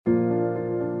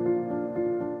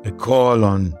I call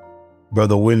on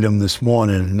Brother William this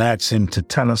morning and ask him to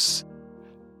tell us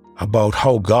about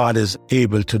how God is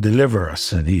able to deliver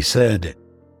us. And he said,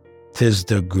 "'Tis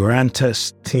the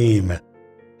grandest team,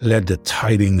 let the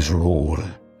tidings roll.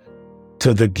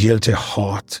 To the guilty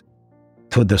heart,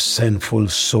 to the sinful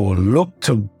soul, look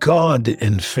to God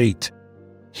in faith.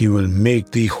 He will make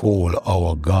thee whole.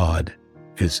 Our God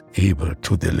is able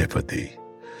to deliver thee."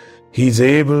 He's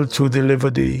able to deliver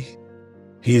thee.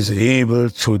 He's able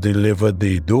to deliver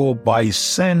thee, though by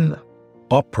sin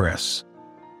oppressed.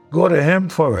 Go to him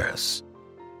for us.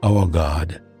 Our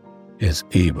God is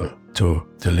able to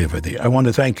deliver thee. I want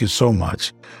to thank you so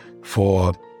much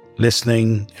for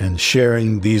listening and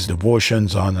sharing these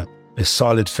devotions on a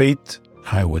solid faith.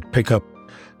 I would pick up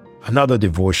another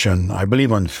devotion, I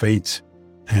believe on faith,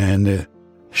 and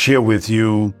share with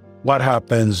you what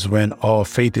happens when our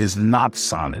faith is not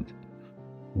solid.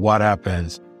 What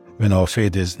happens when our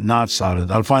faith is not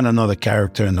solid? I'll find another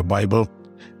character in the Bible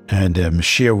and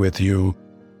share with you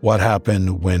what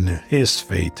happened when his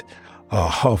faith or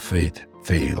her faith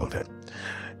failed.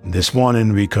 This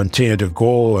morning we continue to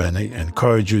go and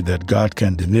encourage you that God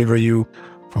can deliver you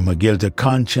from a guilty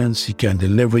conscience. He can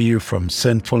deliver you from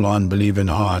sinful, unbelieving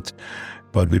heart.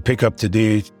 But we pick up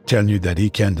today telling you that he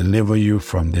can deliver you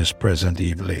from this present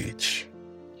evil age.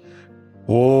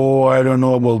 Oh, I don't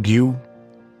know about you,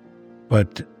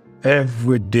 but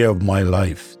every day of my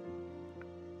life,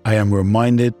 I am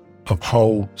reminded of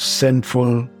how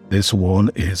sinful this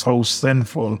world is, how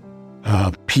sinful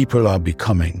people are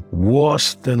becoming,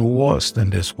 worse than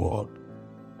this world.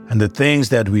 And the things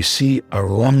that we see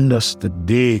around us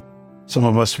today, some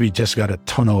of us, we just got to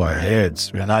turn our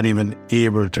heads. We're not even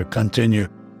able to continue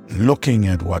looking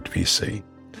at what we see.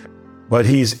 But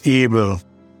he's able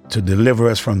to deliver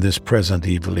us from this present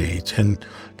evil age. In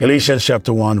Galatians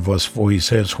chapter 1, verse 4, he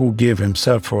says, "Who gave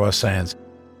himself for our sins,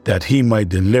 that he might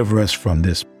deliver us from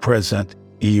this present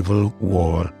evil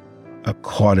world,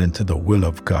 according to the will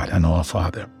of God and our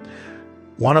Father."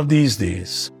 One of these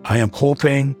days, I am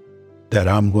hoping that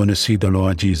I'm going to see the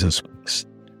Lord Jesus Christ.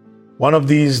 One of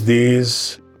these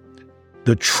days,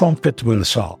 the trumpet will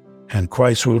sound, and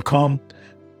Christ will come.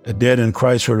 The dead in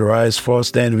Christ will rise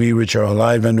first, then we which are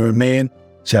alive and remain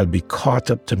shall be caught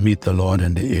up to meet the Lord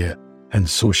in the air, and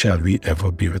so shall we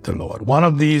ever be with the Lord. One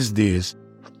of these days,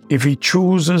 if he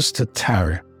chooses to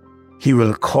tarry, he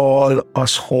will call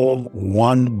us home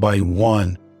one by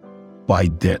one by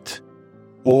death.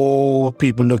 Oh,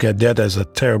 people look at death as a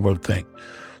terrible thing.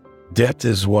 Death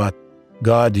is what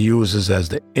God uses as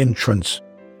the entrance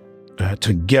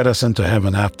to get us into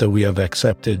heaven after we have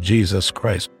accepted Jesus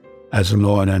Christ as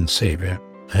Lord and Savior.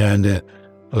 And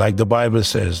like the Bible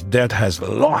says, death has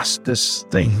lost this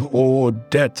sting. Oh,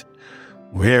 death,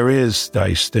 where is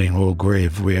thy sting? Oh,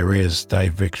 grave, where is thy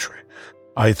victory?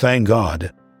 I thank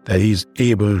God that he's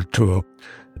able to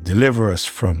deliver us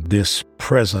from this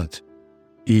present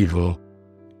evil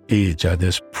age, or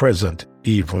this present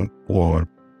evil world.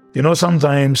 You know,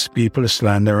 sometimes people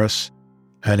slander us,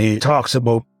 and he talks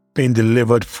about being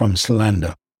delivered from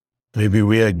slander. Maybe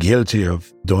we are guilty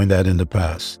of doing that in the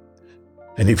past.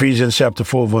 In Ephesians chapter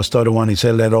 4, verse 31, he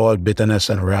said, "Let all bitterness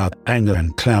and wrath, anger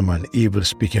and clamor and evil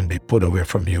speaking be put away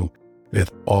from you with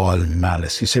all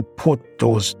malice." He said, put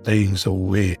those things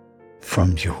away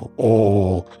from you.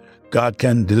 Oh, God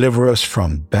can deliver us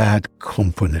from bad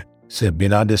company. He said, "Be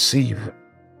not deceived.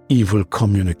 Evil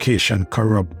communication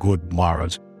corrupt good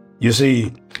morals." You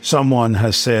see, someone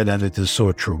has said, and it is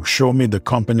so true, "Show me the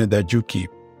company that you keep,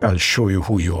 I'll show you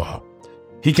who you are."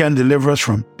 He can deliver us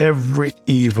from every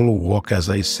evil work, as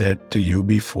I said to you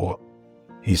before.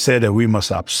 He said that we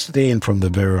must abstain from the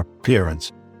very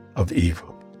appearance of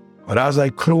evil. But as I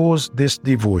close this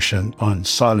devotion on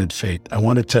solid faith, I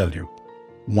want to tell you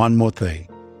one more thing,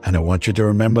 and I want you to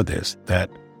remember this, that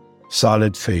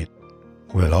solid faith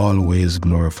will always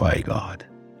glorify God.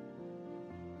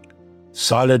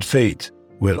 Solid faith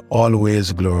will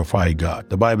always glorify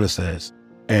God. The Bible says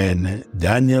in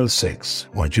Daniel 6,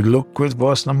 I want you to look with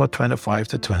verse number 25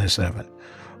 to 27.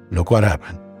 Look what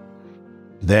happened.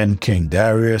 Then King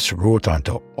Darius wrote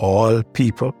unto all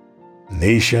people,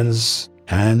 nations,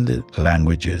 and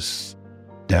languages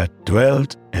that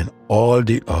dwelt in all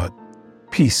the earth,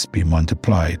 peace be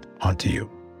multiplied unto you.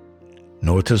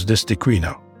 Notice this decree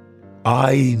now.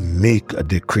 I make a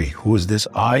decree. Who is this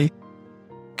I?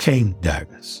 King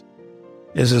Darius.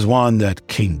 This is one that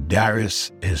King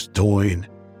Darius is doing,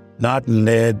 not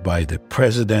led by the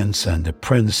presidents and the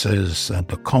princes and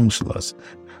the counselors,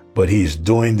 but he's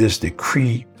doing this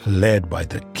decree led by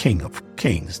the King of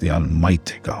Kings, the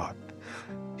Almighty God.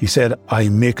 He said, I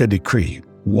make a decree.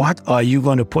 What are you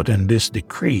going to put in this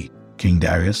decree, King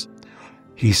Darius,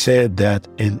 he said that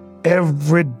in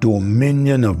every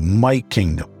dominion of my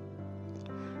kingdom,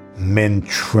 men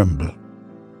tremble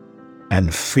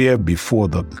and fear before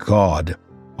the God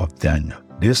of Daniel.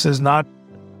 This is not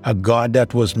a God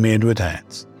that was made with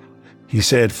hands. He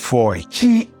said, for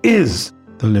he is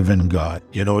the living God.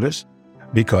 You notice?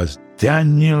 Because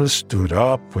Daniel stood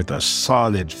up with a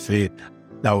solid faith.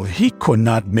 Now, he could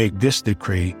not make this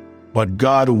decree, but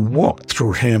God walked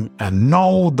through him, and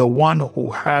now the one who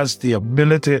has the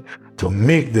ability to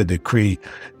make the decree,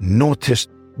 notice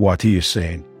what he is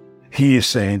saying. He is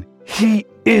saying, he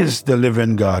is the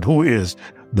living God. Who is?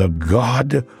 The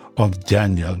God of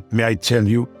Daniel. May I tell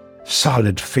you,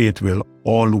 solid faith will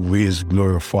always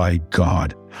glorify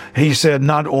God. He said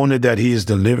not only that he is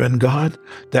the living God,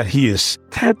 that he is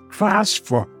steadfast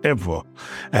forever,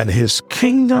 and his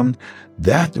kingdom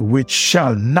that which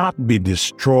shall not be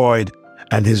destroyed,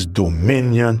 and his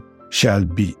dominion shall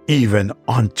be even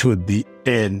unto the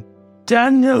end.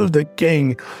 Daniel the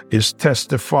king is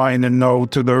testifying now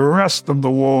to the rest of the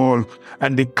world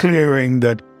and declaring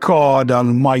that God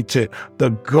Almighty, the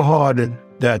God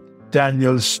that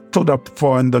Daniel stood up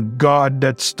for, and the God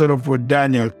that stood up for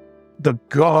Daniel, the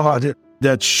God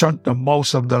that shut the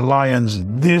mouths of the lions,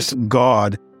 this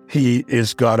God, he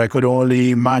is God. I could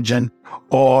only imagine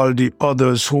all the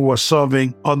others who were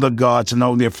serving other gods.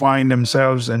 Now they find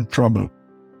themselves in trouble.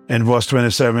 In verse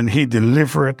 27, he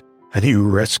delivered and he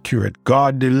rescued.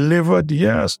 God delivered,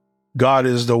 yes. God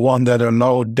is the one that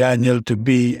allowed Daniel to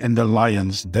be in the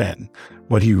lion's den,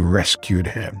 but he rescued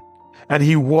him. And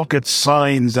he worked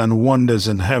signs and wonders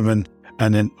in heaven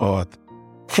and in earth.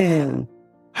 Who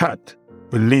had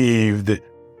believed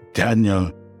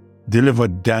Daniel,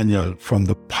 delivered Daniel from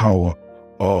the power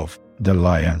of the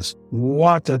lions.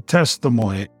 What a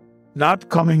testimony. Not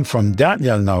coming from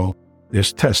Daniel now,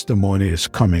 this testimony is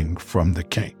coming from the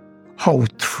king. How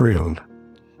thrilled.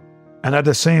 And at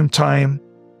the same time,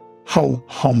 how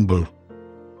humble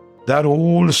that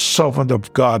old servant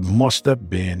of God must have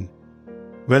been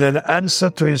when in answer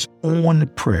to his own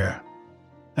prayer,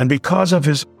 and because of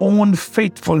his own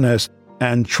faithfulness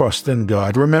and trust in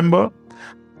God. Remember,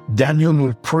 Daniel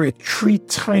would pray 3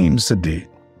 times a day.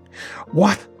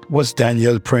 What was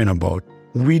Daniel praying about?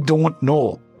 We don't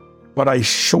know. But I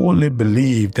surely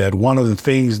believe that one of the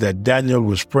things that Daniel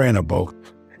was praying about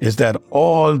is that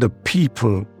all the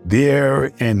people there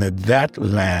in that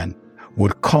land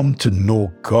would come to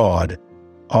know God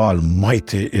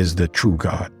Almighty is the true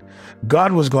God.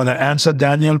 God was going to answer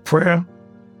Daniel's prayer,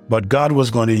 but God was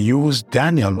going to use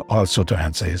Daniel also to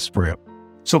answer his prayer.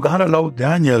 So God allowed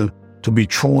Daniel to be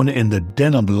thrown in the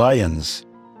den of lions,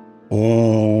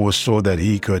 so that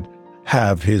he could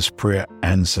have his prayer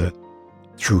answered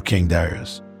through King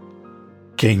Darius.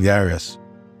 King Darius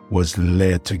was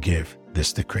led to give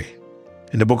this decree.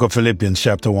 In the book of Philippians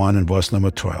chapter 1 and verse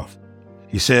number 12,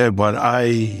 he said, but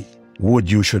I would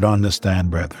you should understand,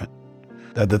 brethren,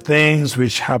 that the things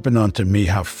which happen unto me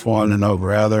have fallen out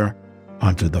rather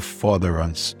unto the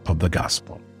furtherance of the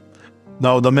gospel.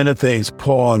 Now, the many things,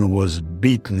 Paul was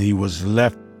beaten, he was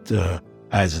left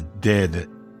as dead.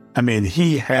 I mean,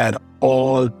 he had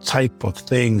all type of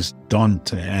things done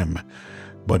to him.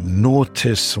 But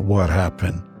notice what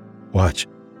happened. Watch.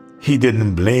 He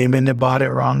didn't blame anybody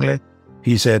wrongly.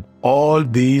 He said, all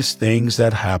these things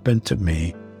that happened to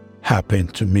me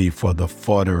for the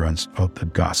furtherance of the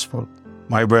gospel.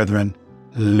 My brethren,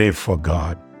 live for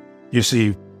God. You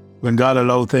see, when God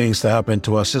allows things to happen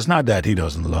to us, it's not that he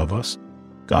doesn't love us.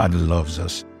 God loves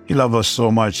us. He loves us so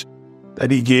much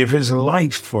that he gave his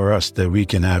life for us that we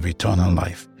can have eternal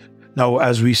life. Now,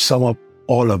 as we sum up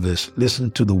all of this,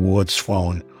 listen to the words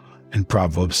found in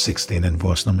Proverbs 16 and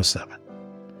verse number 7.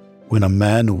 When a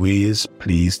man ways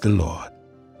please the Lord,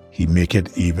 he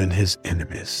maketh even his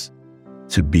enemies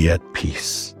to be at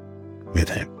peace with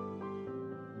him.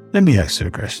 Let me ask you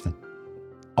a question.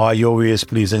 Are your ways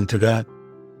pleasing to God?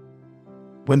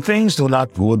 When things do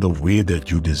not go the way that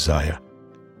you desire,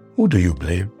 who do you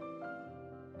blame?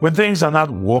 When things are not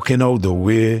working out the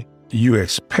way you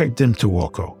expect them to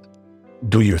work out,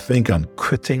 do you think on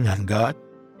quitting on God?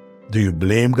 Do you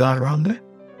blame God wrongly?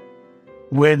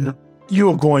 When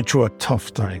you're going through a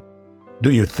tough time,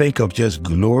 do you think of just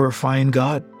glorifying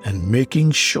God and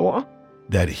making sure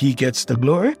that he gets the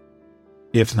glory?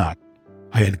 If not,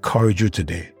 I encourage you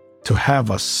today to have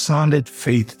a solid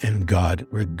faith in God,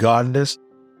 regardless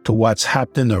to what's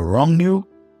happening around you,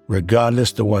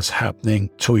 regardless to what's happening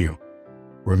to you.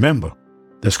 Remember,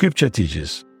 the scripture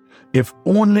teaches, if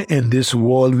only in this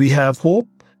world we have hope,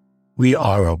 we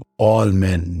are of all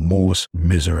men most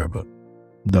miserable.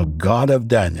 The God of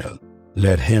Daniel,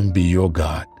 let him be your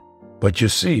God. But you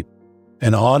see,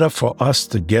 In order for us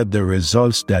to get the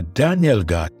results that Daniel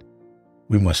got,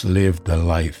 we must live the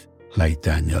life like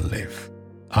Daniel lived.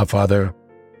 Our Father,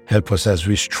 help us as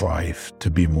we strive to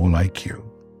be more like you.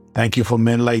 Thank you for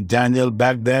men like Daniel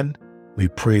back then. We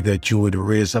pray that you would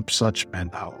raise up such men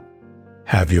now.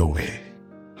 Have your way.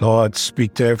 Lord,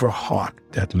 speak to every heart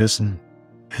that listen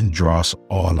and draw us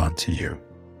all unto you.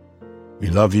 We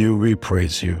love you, we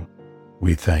praise you,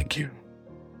 we thank you.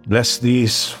 Bless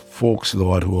these folks,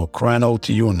 Lord, who are crying out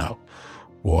to you now,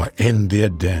 who are in their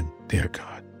den, dear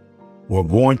God, who are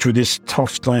going through this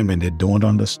tough time and they don't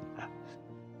understand.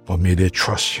 But may they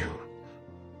trust you.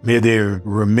 May they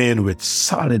remain with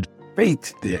solid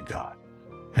faith, dear God,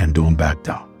 and don't back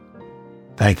down.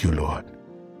 Thank you, Lord.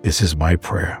 This is my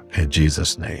prayer in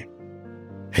Jesus' name.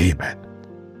 Amen.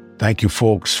 Thank you,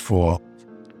 folks, for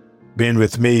being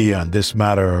with me on this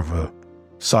matter of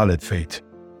solid faith.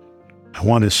 I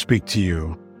want to speak to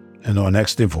you in our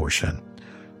next devotion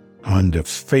on the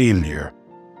failure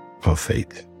of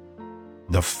faith.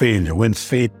 The failure, when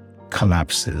faith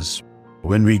collapses,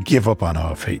 when we give up on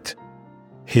our faith.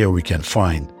 Here we can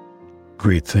find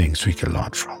great things we can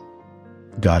learn from.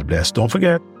 God bless. Don't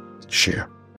forget, share.